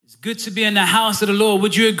Good to be in the house of the Lord.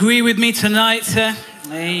 Would you agree with me tonight?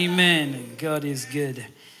 Amen. God is good.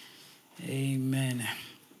 Amen.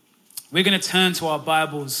 We're going to turn to our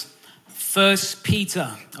Bibles. 1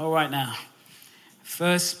 Peter. All right now.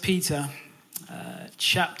 1 Peter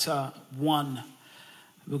chapter 1.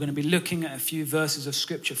 We're going to be looking at a few verses of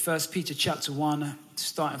scripture. 1 Peter chapter 1,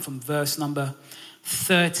 starting from verse number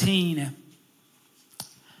 13.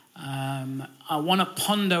 I want to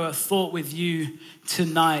ponder a thought with you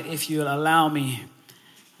tonight, if you'll allow me,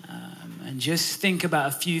 and just think about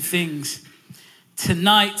a few things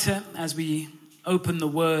tonight as we open the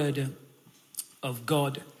Word of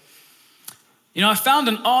God. You know, I found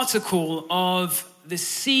an article of the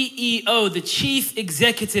CEO, the Chief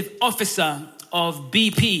Executive Officer of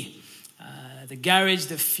BP, the garage,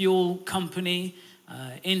 the fuel company,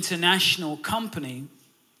 international company.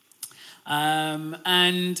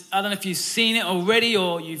 And I don't know if you've seen it already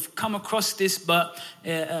or you've come across this, but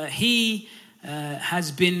he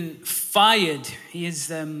has been fired. He is,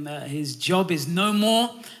 his job is no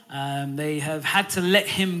more. They have had to let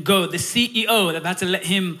him go. The CEO, they've had to let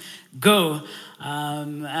him go.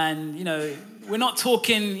 And, you know, we're not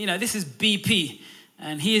talking, you know, this is BP.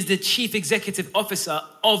 And he is the chief executive officer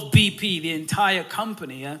of BP, the entire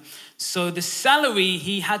company. So the salary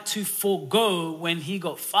he had to forego when he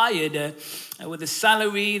got fired, with the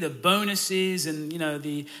salary, the bonuses, and, you know,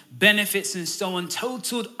 the benefits and so on,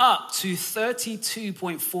 totaled up to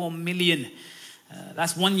 32.4 million.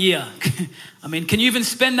 That's 1 year. I mean, can you even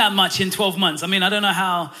spend that much in 12 months? I mean, I don't know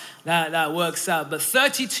how that works out, but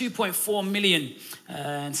 32.4 million.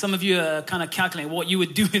 And some of you are kind of calculating what you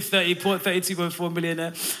would do with 32.4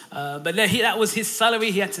 million. But that was his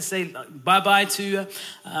salary. He had to say bye-bye to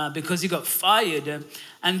because he got fired.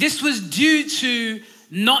 And this was due to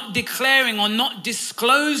not declaring or not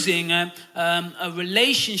disclosing a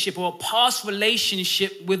relationship or a past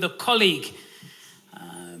relationship with a colleague.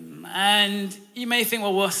 And you may think,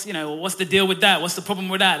 well, what's the deal with that? What's the problem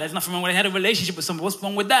with that? There's nothing wrong with it. I had a relationship with someone. What's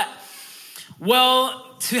wrong with that?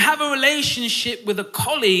 Well, to have a relationship with a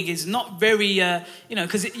colleague is not very,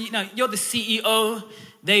 because, you're the CEO.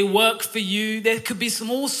 They work for you. There could be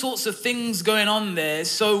all sorts of things going on there.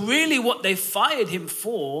 So really what they fired him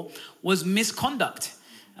for was misconduct.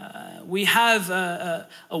 We have a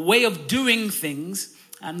way of doing things,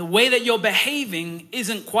 and the way that you're behaving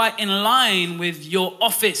isn't quite in line with your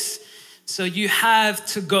office. So you have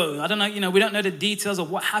to go. I don't know, we don't know the details of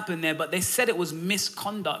what happened there, but they said it was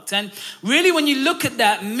misconduct. And really, when you look at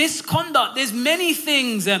that misconduct, there's many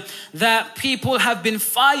things that people have been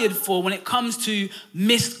fired for when it comes to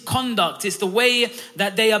misconduct. It's the way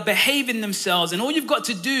that they are behaving themselves. And all you've got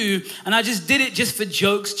to do, and I just did it just for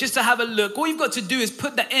jokes, just to have a look, all you've got to do is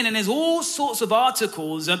put that in, and there's all sorts of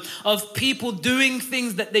articles of people doing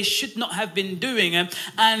things that they should not have been doing,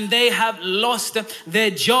 and they have lost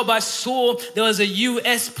their job. I saw there was a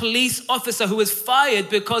U.S. police officer who was fired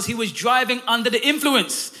because he was driving under the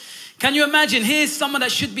influence. Can you imagine? Here's someone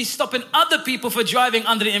that should be stopping other people for driving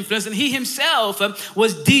under the influence, and he himself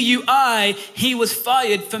was DUI. He was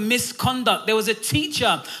fired for misconduct. There was a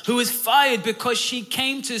teacher who was fired because she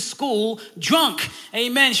came to school drunk.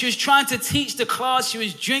 Amen. She was trying to teach the class.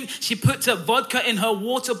 She put vodka in her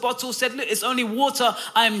water bottle, said, look, it's only water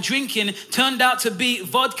I'm drinking. Turned out to be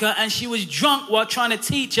vodka, and she was drunk while trying to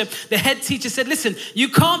teach. The head teacher said, listen, you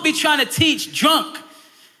can't be trying to teach drunk.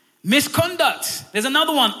 Misconduct. There's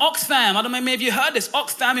another one, Oxfam. I don't know, maybe you heard this.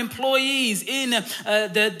 Oxfam employees in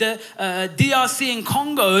the DRC in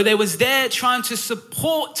Congo, they was there trying to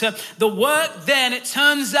support the work there. And it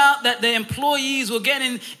turns out that the employees were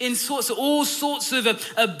getting in all sorts of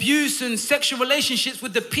abuse and sexual relationships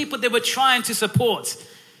with the people they were trying to support.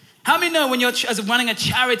 How many know when you're running a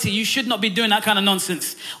charity, you should not be doing that kind of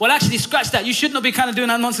nonsense? Well, actually, scratch that. You should not be kind of doing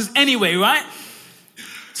that nonsense anyway, right?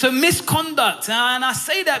 So misconduct, and I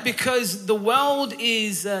say that because the world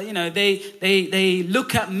is, they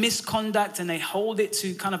look at misconduct and they hold it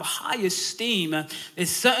to kind of a high esteem. There's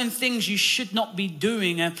certain things you should not be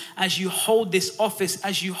doing as you hold this office,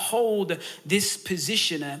 as you hold this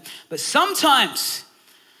position. But sometimes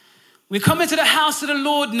we come into the house of the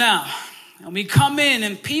Lord now, and we come in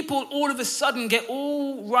and people all of a sudden get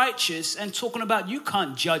all righteous and talking about, you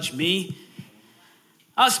can't judge me.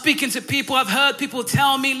 I was speaking to people, I've heard people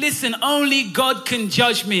tell me, listen, only God can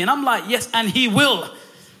judge me. And I'm like, yes, and he will.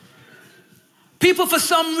 People for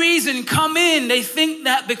some reason come in, they think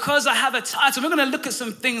that because I have a title, we're going to look at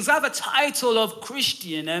some things. I have a title of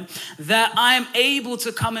Christian, that I am able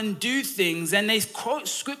to come and do things. And they quote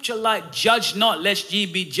scripture like, judge not, lest ye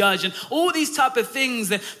be judged. And all these type of things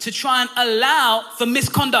to try and allow for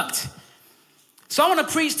misconduct. So I want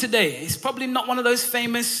to preach today. It's probably not one of those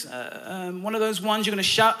famous, one of those ones you're going to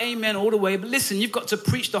shout amen all the way. But listen, you've got to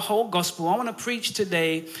preach the whole gospel. I want to preach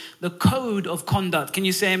today the code of conduct. Can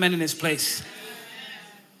you say amen in this place?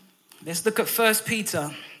 Let's look at 1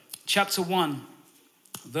 Peter chapter 1,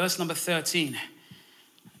 verse number 13.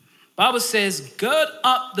 Bible says, gird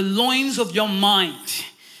up the loins of your mind.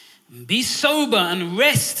 Be sober and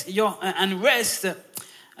rest your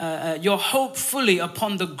hope fully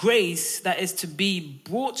upon the grace that is to be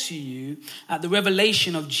brought to you at the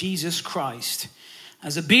revelation of Jesus Christ.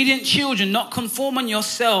 As obedient children, not conforming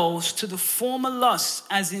yourselves to the former lusts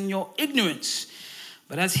as in your ignorance,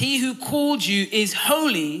 but as he who called you is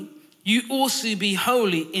holy, you also be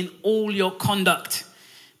holy in all your conduct.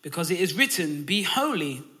 Because it is written, be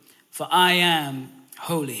holy, for I am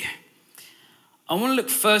holy. I want to look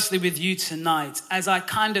firstly with you tonight as I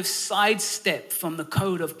kind of sidestep from the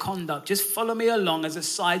code of conduct. Just follow me along as a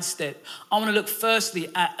sidestep. I want to look firstly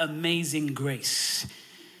at amazing grace.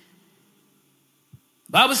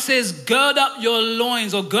 The Bible says, gird up your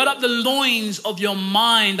loins, or gird up the loins of your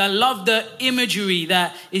mind. I love the imagery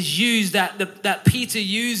that is used, that Peter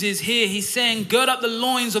uses here. He's saying, gird up the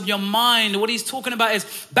loins of your mind. What he's talking about is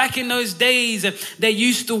back in those days, they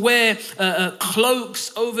used to wear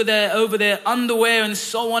cloaks over their underwear and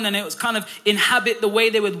so on. And it was kind of inhabit the way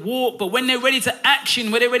they would walk. But when they're ready to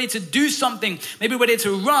action, when they're ready to do something, maybe ready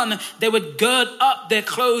to run, they would gird up their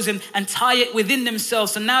clothes and tie it within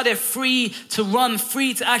themselves. So now they're free to run, free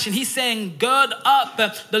to action. He's saying, gird up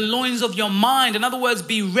the loins of your mind. In other words,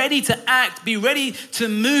 be ready to act, be ready to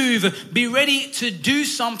move, be ready to do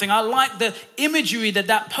something. I like the imagery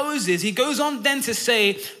that poses. He goes on then to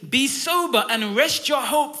say, be sober and rest your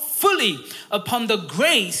hope fully upon the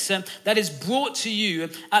grace that is brought to you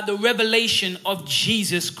at the revelation of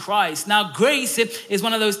Jesus Christ. Now, grace is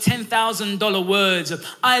one of those $10,000 words.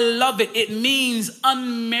 I love it. It means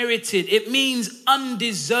unmerited. It means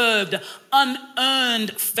undeserved,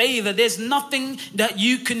 unearned favor. There's nothing that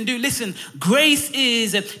you can do. Listen, grace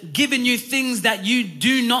is giving you things that you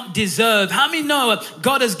do not deserve. How many know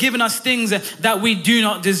God has given us things that we do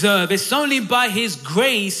not deserve? It's only by his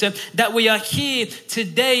grace that we are here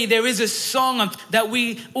today. There is a song that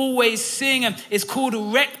we always sing. It's called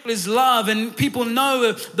Reckless Love. And people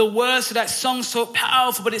know the words to that song, so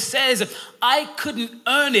powerful. But it says, I couldn't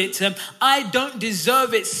earn it. I don't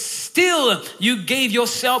deserve it. Still, you gave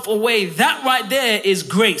yourself away. That right there is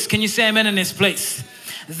grace. Can you say amen in this place?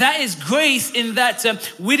 That is grace in that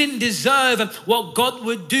we didn't deserve what God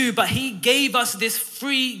would do, but he gave us this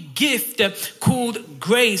free gift called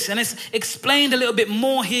grace. And it's explained a little bit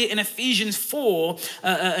more here in Ephesians 4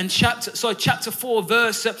 and chapter 4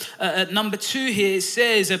 verse number 2 here. It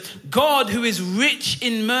says, God who is rich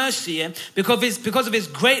in mercy because of his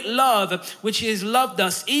great love which he has loved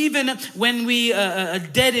us, even when we are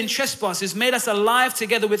dead in trespasses, made us alive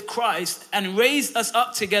together with Christ and raised us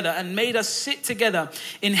up together and made us sit together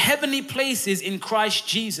in heavenly places in Christ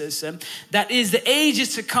Jesus, that is the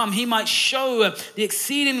ages to come he might show the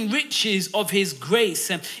exceeding riches of his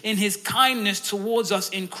grace in his kindness towards us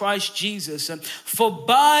in Christ Jesus. For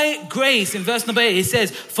by grace, in verse number 8 it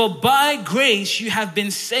says, for by grace you have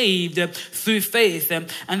been saved through faith,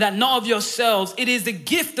 and that not of yourselves, it is the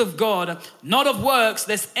gift of God, not of works,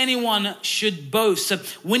 lest anyone should boast.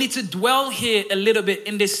 We need to dwell here a little bit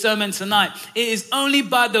in this sermon tonight. It is only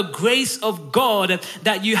by the grace of God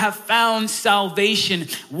that you have found salvation.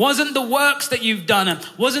 Wasn't the works that you've done,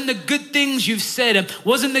 wasn't the good things you've said,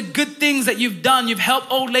 wasn't the good things that you've done. You've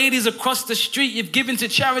helped old ladies across the street, you've given to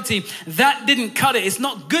charity. That didn't cut it. It's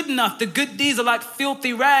not good enough. The good deeds are like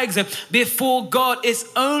filthy rags before God. It's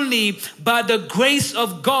only by the grace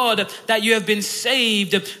of God that you have been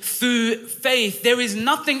saved through faith. There is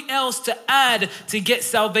nothing else to add to get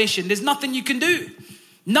salvation. There's nothing you can do.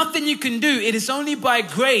 Nothing you can do. It is only by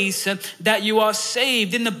grace that you are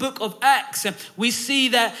saved. In the book of Acts, we see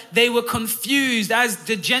that they were confused as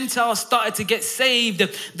the Gentiles started to get saved.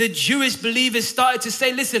 The Jewish believers started to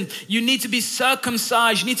say, listen, you need to be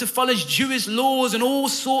circumcised. You need to follow Jewish laws and all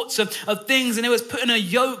sorts of things. And it was putting a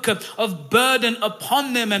yoke of burden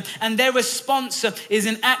upon them. And their response is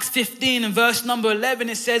in Acts 15 and verse number 11.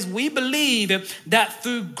 It says, we believe that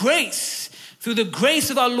through the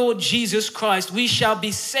grace of our Lord Jesus Christ, we shall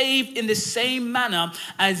be saved in the same manner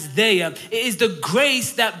as they are. It is the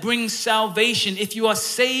grace that brings salvation. If you are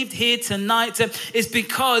saved here tonight, it's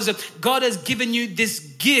because God has given you this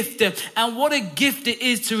gift. And what a gift it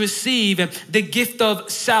is to receive, the gift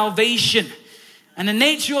of salvation. And the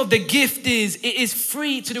nature of the gift is, it is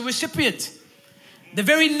free to the recipient. The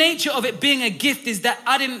very nature of it being a gift is that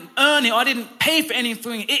I didn't earn it, or I didn't pay for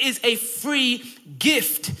anything. It is a free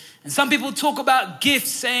gift. And some people talk about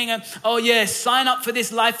gifts saying, oh yeah, sign up for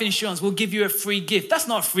this life insurance. We'll give you a free gift. That's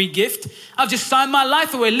not a free gift. I've just signed my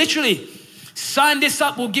life away, literally. Sign this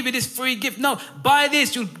up, we'll give you this free gift. No, buy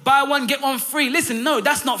this, you'll buy one, get one free. Listen, no,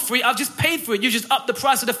 that's not free. I've just paid for it. You just upped the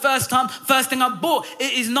price of the first thing I bought.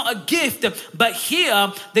 It is not a gift. But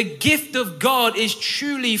here, the gift of God is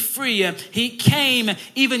truly free. He came,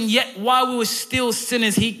 even yet while we were still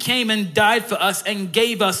sinners, he came and died for us and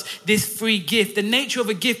gave us this free gift. The nature of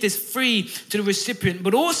a gift is free to the recipient,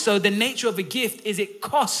 but also the nature of a gift is it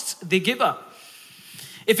costs the giver.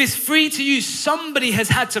 If it's free to you, somebody has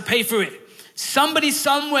had to pay for it. Somebody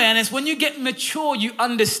somewhere, and it's when you get mature, you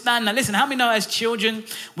understand that. Listen, how many know as children,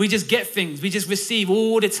 we just get things. We just receive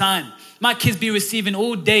all the time. My kids be receiving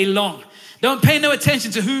all day long. Don't pay no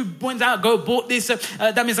attention to who went out, bought this.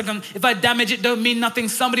 That means if I damage it, don't mean nothing.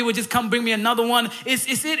 Somebody will just come bring me another one. It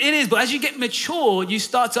is. But as you get mature, you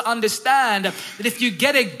start to understand that if you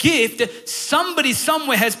get a gift, somebody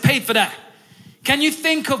somewhere has paid for that. Can you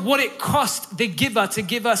think of what it cost the giver to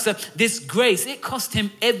give us this grace? It cost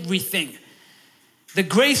him everything. The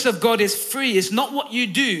grace of God is free. It's not what you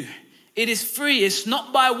do. It is free. It's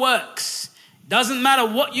not by works. Doesn't matter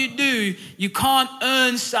what you do. You can't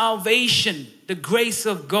earn salvation. The grace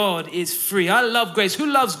of God is free. I love grace. Who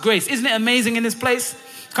loves grace? Isn't it amazing in this place?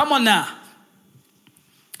 Come on now.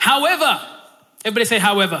 However, everybody say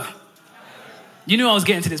however. You knew I was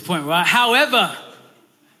getting to this point, right? However,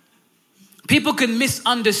 people can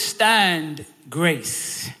misunderstand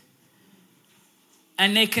grace.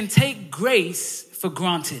 And they can take grace for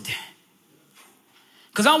granted.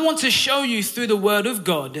 Because I want to show you through the word of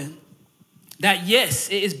God that yes,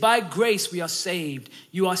 it is by grace we are saved.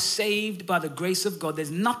 You are saved by the grace of God.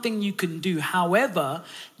 There's nothing you can do. However,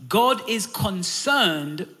 God is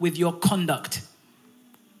concerned with your conduct.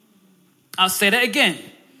 I'll say that again.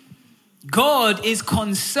 God is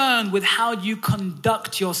concerned with how you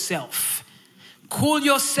conduct yourself. Call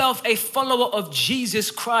yourself a follower of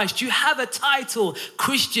Jesus Christ. You have a title,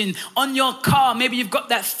 Christian, on your car. Maybe you've got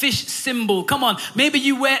that fish symbol. Come on. Maybe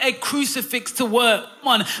you wear a crucifix to work. Come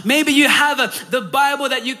on. Maybe you have the Bible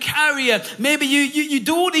that you carry. Maybe you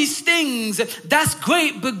do all these things. That's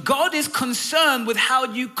great, but God is concerned with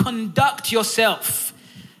how you conduct yourself.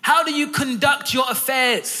 How do you conduct your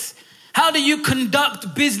affairs? How do you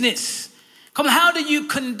conduct business? Come on, how do you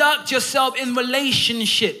conduct yourself in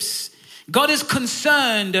relationships? God is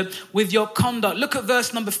concerned with your conduct. Look at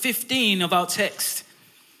verse number 15 of our text.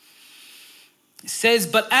 It says,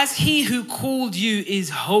 but as he who called you is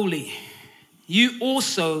holy, you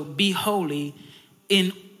also be holy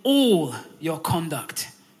in all your conduct.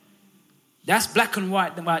 That's black and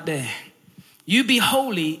white right there. You be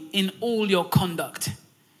holy in all your conduct.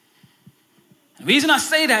 The reason I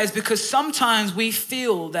say that is because sometimes we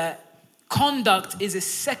feel that conduct is a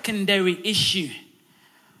secondary issue.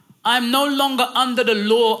 I'm no longer under the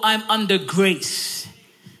law, I'm under grace.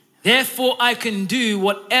 Therefore, I can do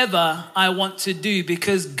whatever I want to do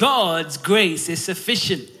because God's grace is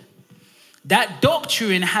sufficient. That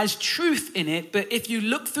doctrine has truth in it, but if you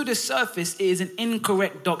look through the surface, it is an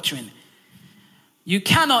incorrect doctrine. You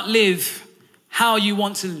cannot live how you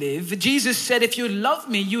want to live. Jesus said, if you love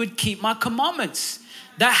me, you would keep my commandments.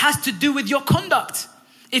 That has to do with your conduct.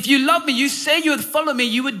 If you love me, you say you would follow me,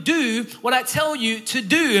 you would do what I tell you to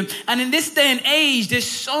do. And in this day and age, there's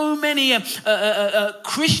so many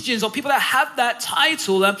Christians or people that have that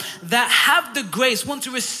title that have the grace, want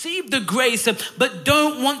to receive the grace, but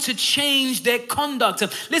don't want to change their conduct.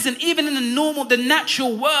 Listen, even in the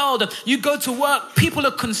natural world, you go to work, people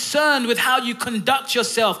are concerned with how you conduct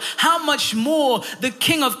yourself. How much more the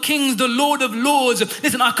King of Kings, the Lord of Lords.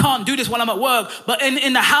 Listen, I can't do this while I'm at work, but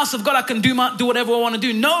in the house of God, I can do whatever I want to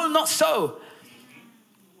do. No, not so.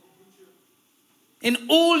 In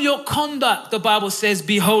all your conduct, the Bible says,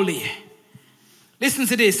 be holy. Listen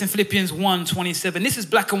to this in Philippians 1:27. This is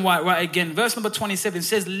black and white right again. Verse number 27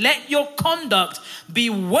 says, let your conduct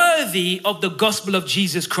be worthy of the gospel of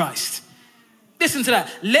Jesus Christ. Listen to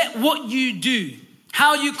that. Let what you do,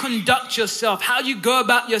 how you conduct yourself, how you go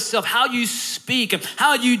about yourself, how you speak,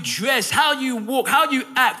 how you dress, how you walk, how you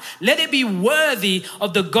act, let it be worthy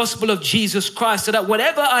of the gospel of Jesus Christ, so that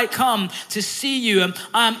whenever I come to see you,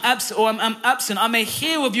 I'm absent, I may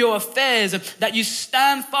hear of your affairs, that you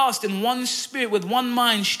stand fast in one spirit with one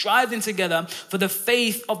mind, striving together for the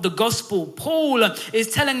faith of the gospel. Paul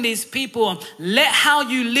is telling these people, let how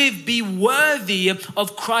you live be worthy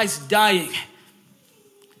of Christ dying.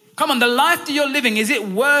 Come on, the life that you're living, is it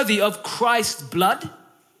worthy of Christ's blood?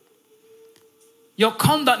 Your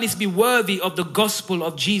conduct needs to be worthy of the gospel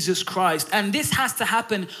of Jesus Christ. And this has to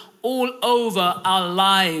happen all over our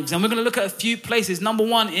lives. And we're going to look at a few places. Number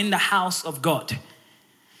one, in the house of God.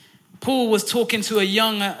 Paul was talking to a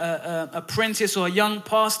young apprentice or a young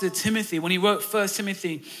pastor, Timothy, when he wrote 1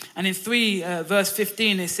 Timothy. And in 3 verse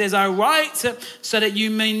 15, it says, I write so that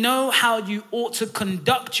you may know how you ought to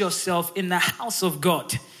conduct yourself in the house of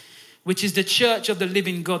God, which is the church of the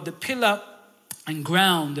living God, the pillar and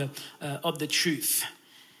ground of the truth.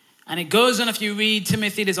 And it goes on, if you read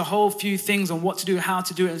Timothy, there's a whole few things on what to do, how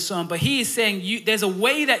to do it, and so on. But he is saying there's a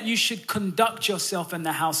way that you should conduct yourself in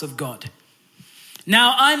the house of God.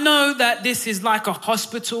 Now, I know that this is like a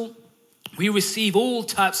hospital. We receive all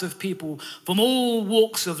types of people from all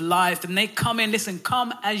walks of life, and they come in. Listen,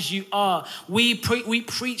 come as you are. We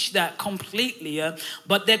preach that completely.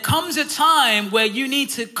 But there comes a time where you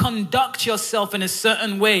need to conduct yourself in a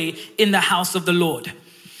certain way in the house of the Lord.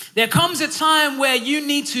 There comes a time where you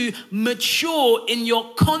need to mature in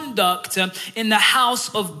your conduct in the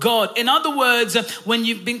house of God. In other words, when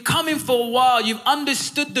you've been coming for a while, you've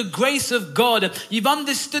understood the grace of God, you've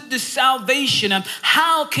understood the salvation.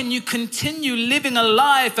 How can you continue living a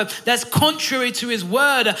life that's contrary to His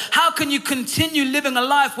word? How can you continue living a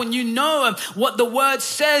life when you know what the word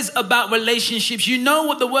says about relationships? You know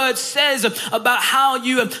what the word says about how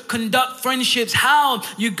you conduct friendships, how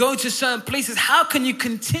you go to certain places. How can you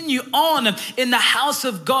continue on in the house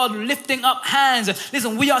of God, lifting up hands?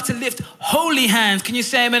 Listen, we are to lift holy hands. Can you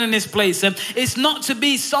say amen in this place? It's not to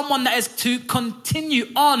be someone that is to continue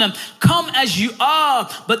on. Come as you are,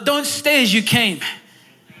 but don't stay as you came.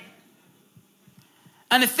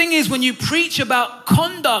 And the thing is, when you preach about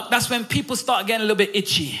conduct, that's when people start getting a little bit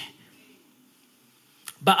itchy.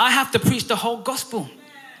 But I have to preach the whole gospel.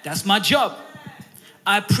 That's my job.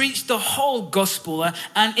 I preach the whole gospel,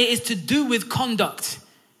 and it is to do with conduct.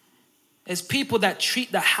 There's people that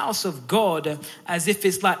treat the house of God as if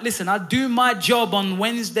it's like, listen, I do my job on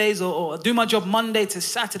Wednesdays or do my job Monday to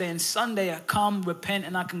Saturday, and Sunday I come, repent,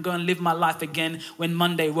 and I can go and live my life again when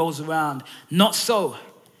Monday rolls around. Not so.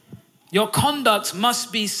 Your conduct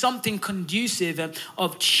must be something conducive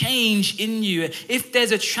of change in you. If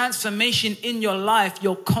there's a transformation in your life,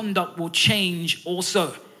 your conduct will change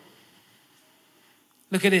also.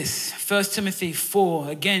 Look at this, 1 Timothy 4.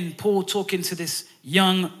 Again, Paul talking to this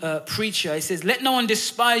young preacher. He says, let no one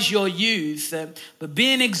despise your youth, but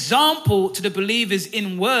be an example to the believers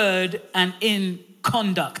in word and in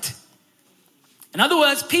conduct. In other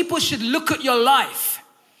words, people should look at your life.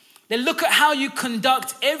 They look at how you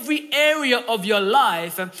conduct every area of your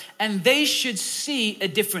life, and they should see a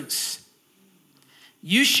difference.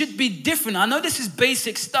 You should be different. I know this is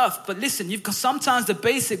basic stuff, but listen, sometimes the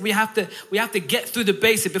basic, we have to get through the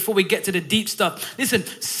basic before we get to the deep stuff. Listen,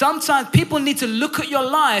 sometimes people need to look at your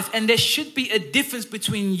life, and there should be a difference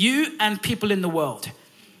between you and people in the world.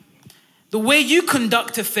 The way you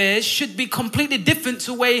conduct affairs should be completely different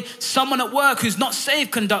to the way someone at work who's not saved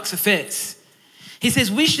conducts affairs. He says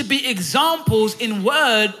we should be examples in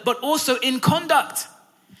word, but also in conduct.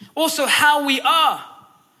 Also how we are.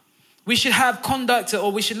 We should have conduct,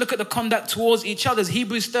 or we should look at the conduct towards each other.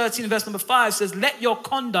 Hebrews 13 verse number 5 says, let your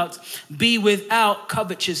conduct be without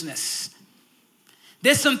covetousness.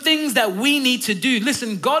 There's some things that we need to do.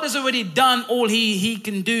 Listen, God has already done all he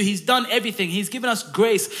can do. He's done everything. He's given us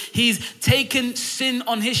grace. He's taken sin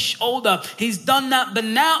on his shoulder. He's done that. But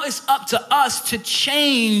now it's up to us to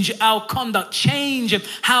change our conduct, change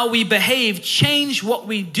how we behave, change what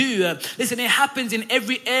we do. Listen, it happens in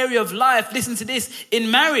every area of life. Listen to this. In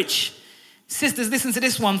marriage, sisters, listen to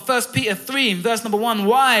this one. 1 Peter 3, verse number 1.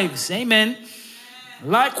 Wives, amen.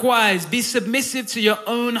 Likewise, be submissive to your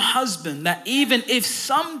own husband, that even if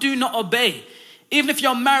some do not obey, even if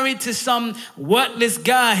you're married to some worthless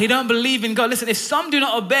guy, he don't believe in God. Listen, if some do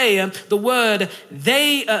not obey the word,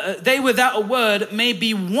 they without a word may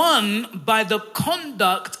be won by the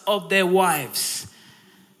conduct of their wives.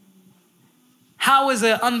 How is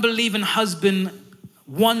an unbelieving husband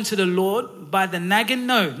won to the Lord? By the nagging?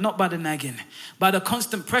 No, not by the nagging. By the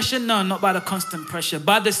constant pressure? No, not by the constant pressure.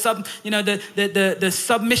 By the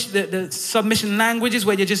submission languages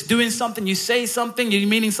where you're just doing something, you say something, you're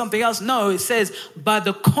meaning something else. No, it says by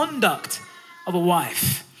the conduct of a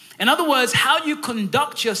wife. In other words, how you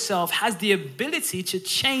conduct yourself has the ability to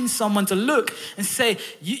change someone to look and say,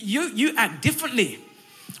 you act differently.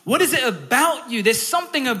 What is it about you? There's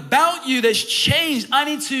something about you that's changed. I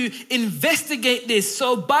need to investigate this.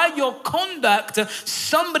 So by your conduct,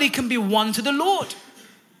 somebody can be won to the Lord.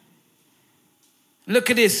 Look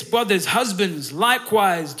at this, brothers, husbands,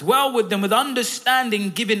 likewise, dwell with them with understanding,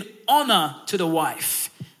 giving honor to the wife.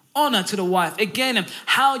 Honor to the wife. Again,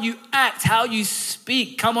 how you act, how you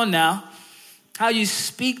speak. Come on now. How you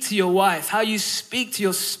speak to your wife, how you speak to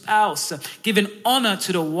your spouse, giving honor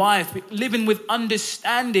to the wife, living with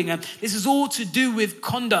understanding. This is all to do with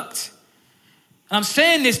conduct. And I'm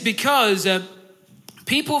saying this because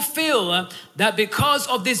people feel that because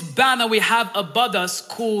of this banner we have above us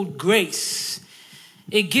called grace,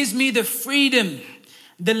 it gives me the freedom,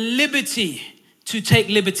 the liberty to take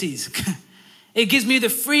liberties. It gives me the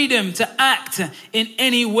freedom to act in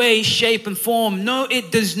any way, shape, and form. No, it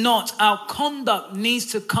does not. Our conduct needs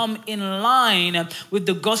to come in line with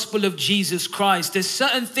the gospel of Jesus Christ. There's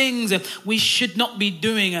certain things we should not be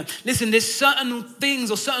doing. Listen, there's certain things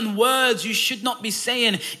or certain words you should not be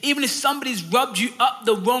saying. Even if somebody's rubbed you up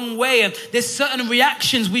the wrong way, there's certain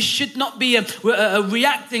reactions we should not be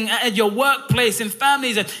reacting at your workplace and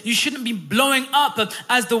families. You shouldn't be blowing up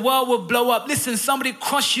as the world will blow up. Listen, somebody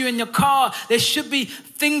crushed you in your car. There should be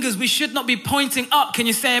fingers we should not be pointing up. Can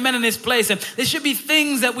you say amen in this place? There should be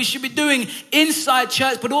things that we should be doing inside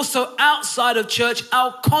church, but also outside of church.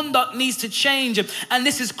 Our conduct needs to change. And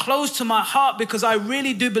this is close to my heart because I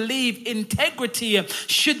really do believe integrity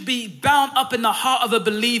should be bound up in the heart of a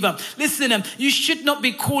believer. Listen, you should not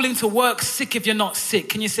be calling to work sick if you're not sick.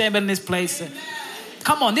 Can you say amen in this place? Amen.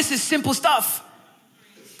 Come on, this is simple stuff.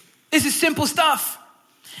 This is simple stuff.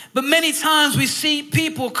 But many times we see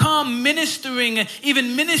people come ministering,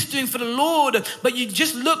 even ministering for the Lord, but you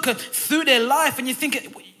just look through their life and you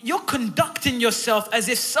think you're conducting yourself as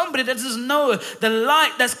if somebody that doesn't know the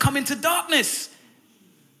light that's come into darkness.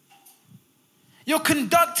 You're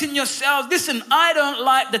conducting yourself. Listen, I don't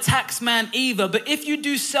like the tax man either, but if you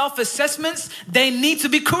do self-assessments, they need to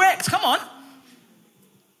be correct. Come on.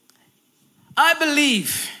 I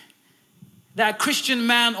believe that a Christian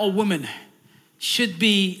man or woman should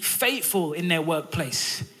be faithful in their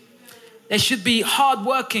workplace. They should be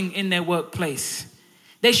hardworking in their workplace.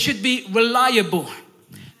 They should be reliable,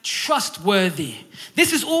 trustworthy.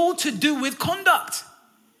 This is all to do with conduct.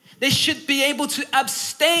 They should be able to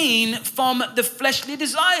abstain from the fleshly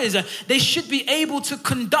desires. They should be able to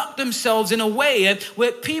conduct themselves in a way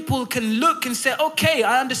where people can look and say, okay,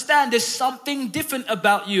 I understand there's something different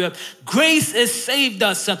about you. Grace has saved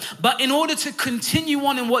us. But in order to continue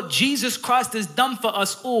on in what Jesus Christ has done for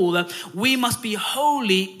us all, we must be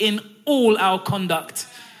holy in all our conduct.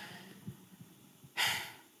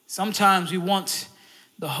 Sometimes we want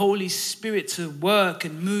the Holy Spirit to work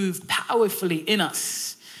and move powerfully in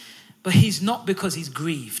us. But he's not, because he's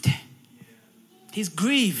grieved. He's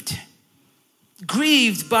grieved.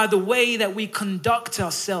 Grieved by the way that we conduct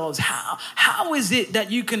ourselves. How is it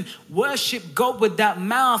that you can worship God with that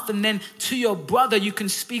mouth and then to your brother you can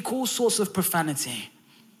speak all sorts of profanity?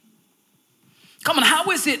 Come on, how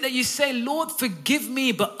is it that you say, Lord, forgive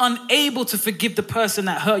me, but unable to forgive the person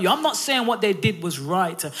that hurt you? I'm not saying what they did was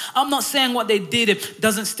right. I'm not saying what they did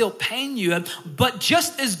doesn't still pain you. But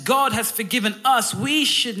just as God has forgiven us, we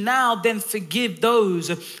should now then forgive those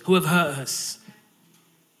who have hurt us.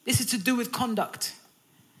 This is to do with conduct.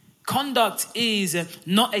 Conduct is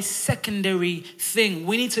not a secondary thing.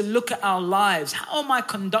 We need to look at our lives. How am I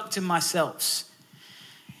conducting myself?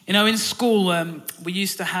 You know, in school, we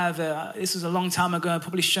used to have, this was a long time ago, I'm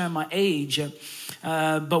probably showing my age,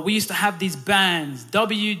 but we used to have these bands,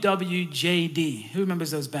 WWJD. Who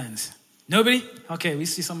remembers those bands? Nobody? Okay, we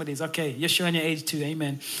see some of these. Okay, you're showing your age too,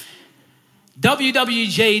 amen.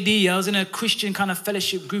 WWJD, I was in a Christian kind of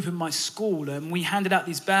fellowship group in my school, and we handed out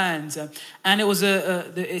these bands, and it was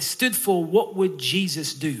it stood for, what would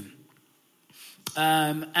Jesus do?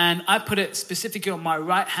 And I put it specifically on my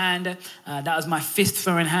right hand. That was my fist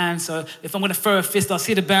throwing hand. So if I'm going to throw a fist, I'll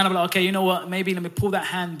see the band. I'm like, okay, you know what? Maybe let me pull that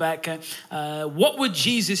hand back. What would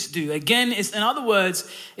Jesus do? Again, in other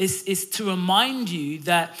words, it's to remind you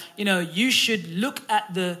that, you know, you should look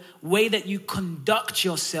at the way that you conduct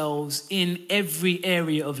yourselves in every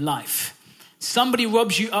area of life. Somebody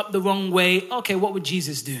robs you up the wrong way. Okay, what would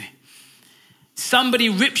Jesus do? Somebody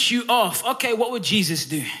rips you off. Okay, what would Jesus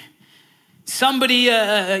do? Somebody,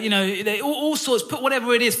 they all sorts, put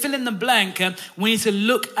whatever it is, fill in the blank. We need to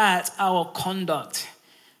look at our conduct.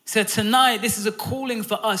 So tonight, this is a calling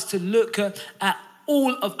for us to look at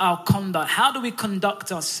all of our conduct. How do we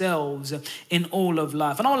conduct ourselves in all of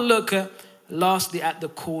life? And I want to look lastly at the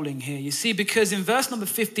calling here. You see, because in verse number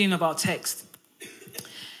 15 of our text,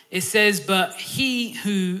 it says, but he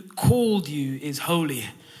who called you is holy,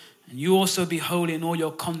 and you also be holy in all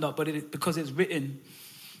your conduct, because it's written,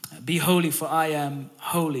 be holy, for I am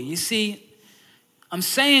holy. You see, I'm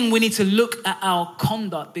saying we need to look at our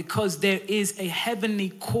conduct because there is a heavenly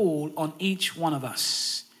call on each one of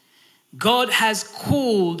us. God has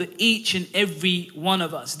called each and every one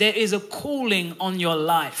of us. There is a calling on your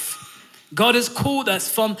life. God has called us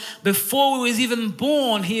from before we was even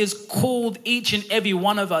born. He has called each and every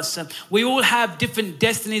one of us. We all have different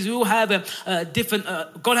destinies. We all have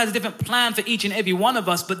God has a different plan for each and every one of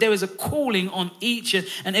us, but there is a calling on each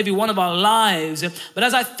and every one of our lives. But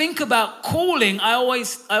as I think about calling, I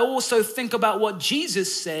also think about what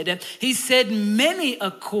Jesus said. He said, many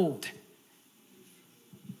are called,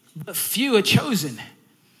 but few are chosen.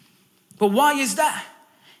 But why is that?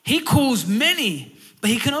 He calls many, but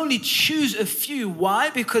he can only choose a few. Why?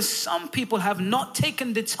 Because some people have not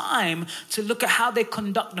taken the time to look at how they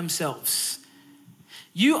conduct themselves.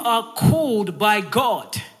 You are called by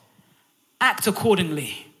God. Act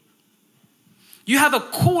accordingly. You have a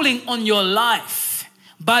calling on your life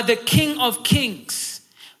by the King of Kings.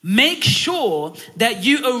 Make sure that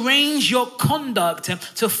you arrange your conduct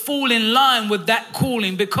to fall in line with that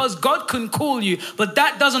calling, because God can call you, but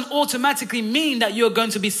that doesn't automatically mean that you're going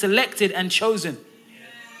to be selected and chosen.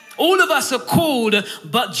 All of us are called,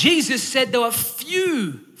 but Jesus said there are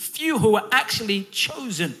few who are actually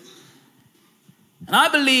chosen. And I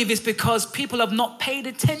believe it's because people have not paid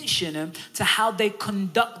attention to how they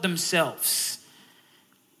conduct themselves.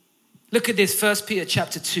 Look at this, 1 Peter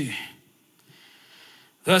chapter 2.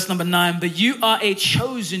 Verse number 9, but you are a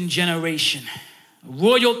chosen generation, a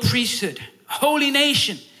royal priesthood, a holy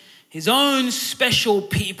nation, his own special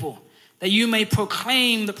people, that you may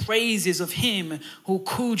proclaim the praises of him who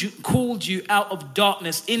called you out of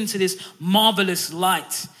darkness into this marvelous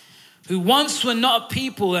light, who once were not a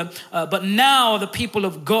people, but now are the people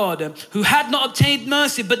of God, who had not obtained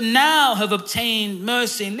mercy, but now have obtained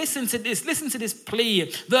mercy. And listen to this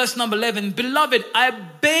plea. Verse number 11, beloved, I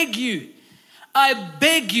beg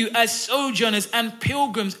you as sojourners and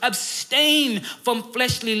pilgrims, abstain from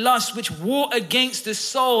fleshly lusts which war against the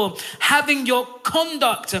soul, having your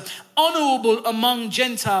conduct honorable among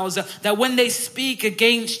Gentiles, that when they speak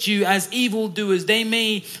against you as evildoers, they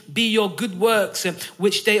may be your good works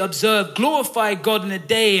which they observe. Glorify God in the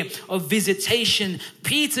day of visitation.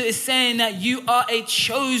 Peter is saying that you are a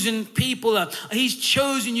chosen people. He's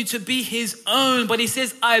chosen you to be his own. But he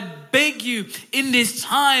says, I beg you in this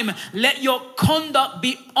time, let your conduct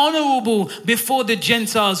be honorable before the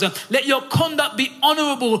Gentiles. Let your conduct be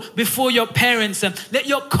honorable before your parents. Let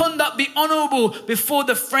your conduct be honorable before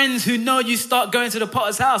the friends who know you start going to the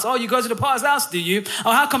potter's house. Oh, you go to the potter's house, do you?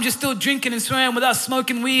 Oh, how come you're still drinking and swearing with us,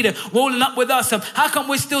 smoking weed, rolling up with us? How come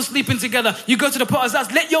we're still sleeping together? You go to the potter's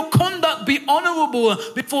house. Let your conduct be honorable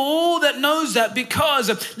before all that knows that,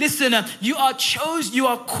 because, listen, you are chosen, you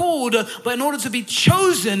are called, but in order to be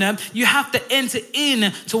chosen, you have to enter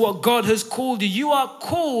in to what God has called you. You are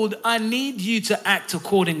called. I need you to act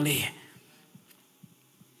accordingly.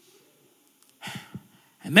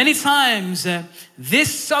 And many times,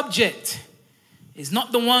 this subject is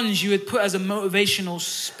not the ones you would put as a motivational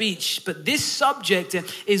speech, but this subject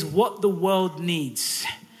is what the world needs.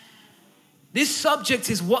 This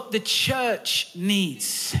subject is what the church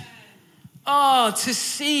needs. Oh, to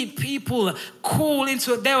see people call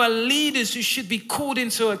into it. There are leaders who should be called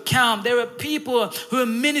into account. There are people who are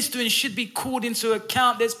ministering should be called into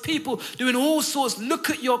account. There's people doing all sorts. Look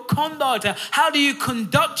at your conduct. How do you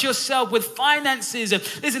conduct yourself with finances?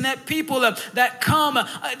 Listen, there are people that come,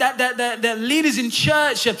 that leaders in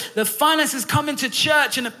church, the finances come into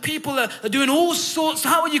church, and the people are doing all sorts.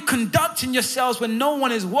 How are you conducting yourselves when no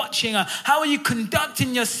one is watching? How are you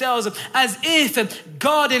conducting yourselves as if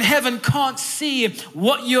God in heaven can't see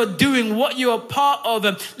what you're doing, what you're a part of?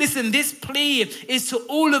 Listen, this plea is to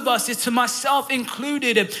all of us, is to myself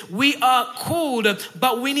included. We are called,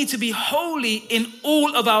 but we need to be holy in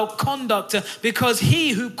all of our conduct, because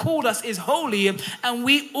he who called us is holy, and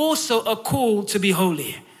we also are called to be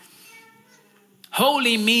holy.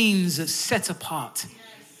 Holy means set apart,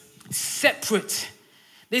 separate.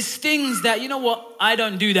 There's things that, you know what, I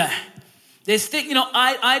don't do that. There's things,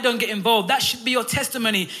 I don't get involved. That should be your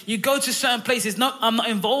testimony. You go to certain places. No, I'm not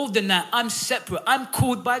involved in that. I'm separate. I'm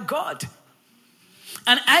called by God.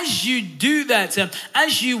 And as you do that,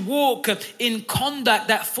 as you walk in conduct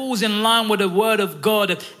that falls in line with the word of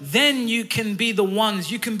God, then you can be the ones,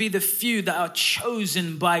 you can be the few that are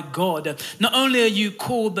chosen by God. Not only are you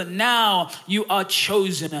called, but now you are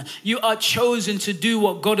chosen. You are chosen to do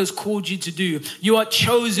what God has called you to do. You are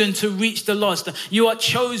chosen to reach the lost. You are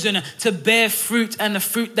chosen to bear fruit, and the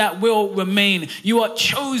fruit that will remain. You are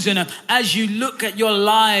chosen as you look at your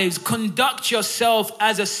lives. Conduct yourself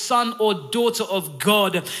as a son or daughter of God.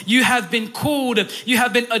 You have been called, you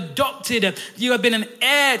have been adopted, you have been an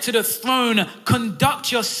heir to the throne.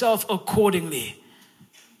 Conduct yourself accordingly.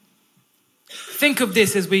 Think of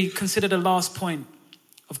this as we consider the last point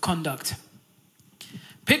of conduct.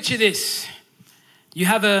 Picture this. You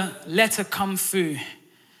have a letter come through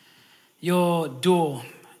your door,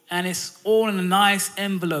 and it's all in a nice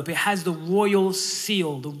envelope. It has the royal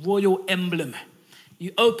seal, the royal emblem.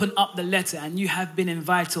 You open up the letter and you have been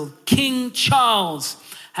invited. King Charles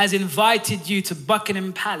has invited you to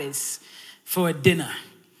Buckingham Palace for a dinner.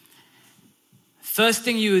 First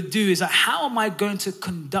thing you would do is, how am I going to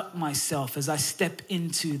conduct myself as I step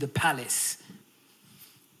into the palace?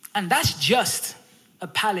 And that's just a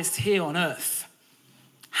palace here on earth.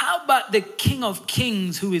 How about the King of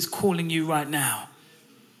Kings who is calling you right now?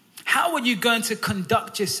 How are you going to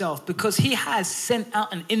conduct yourself? Because he has sent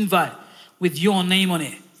out an invite with your name on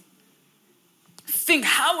it. Think,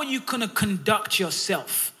 how are you going to conduct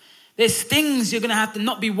yourself? There's things you're going to have to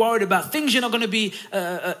not be worried about. Things you're not going to be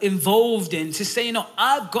involved in. To say,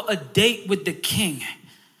 I've got a date with the king.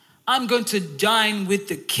 I'm going to dine with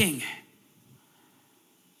the king.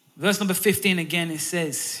 Verse number 15 again, it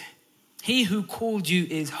says, he who called you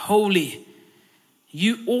is holy.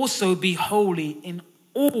 You also be holy in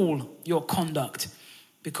all your conduct.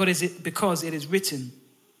 Because it is written,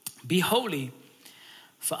 be holy,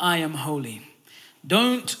 for I am holy.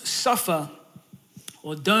 Don't suffer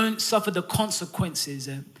the consequences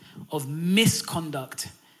of misconduct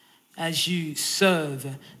as you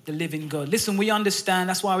serve the living God. Listen, we understand.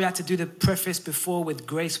 That's why we had to do the preface before with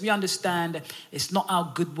grace. We understand it's not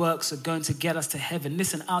our good works are going to get us to heaven.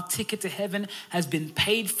 Listen, our ticket to heaven has been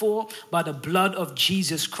paid for by the blood of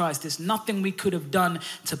Jesus Christ. There's nothing we could have done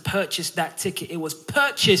to purchase that ticket. It was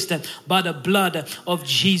purchased by the blood of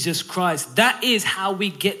Jesus Christ. That is how we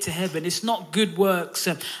get to heaven. It's not good works.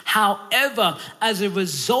 However, as a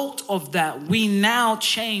result of that, we now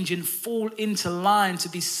change and fall into line to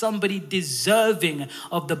be somebody deserving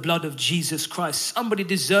of the blood of Jesus Christ, somebody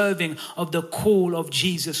deserving of the call of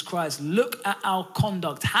Jesus Christ. Look at our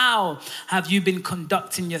conduct. How have you been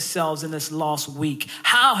conducting yourselves in this last week?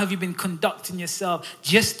 How have you been conducting yourself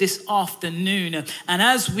just this afternoon? And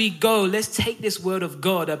as we go, let's take this word of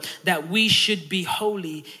God that we should be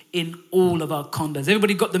holy in all of our conduct.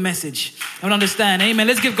 Everybody got the message? I don't understand. Amen.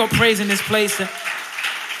 Let's give God praise in this place.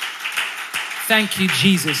 Thank you,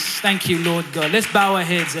 Jesus. Thank you, Lord God. Let's bow our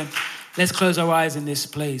heads and let's close our eyes in this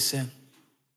place.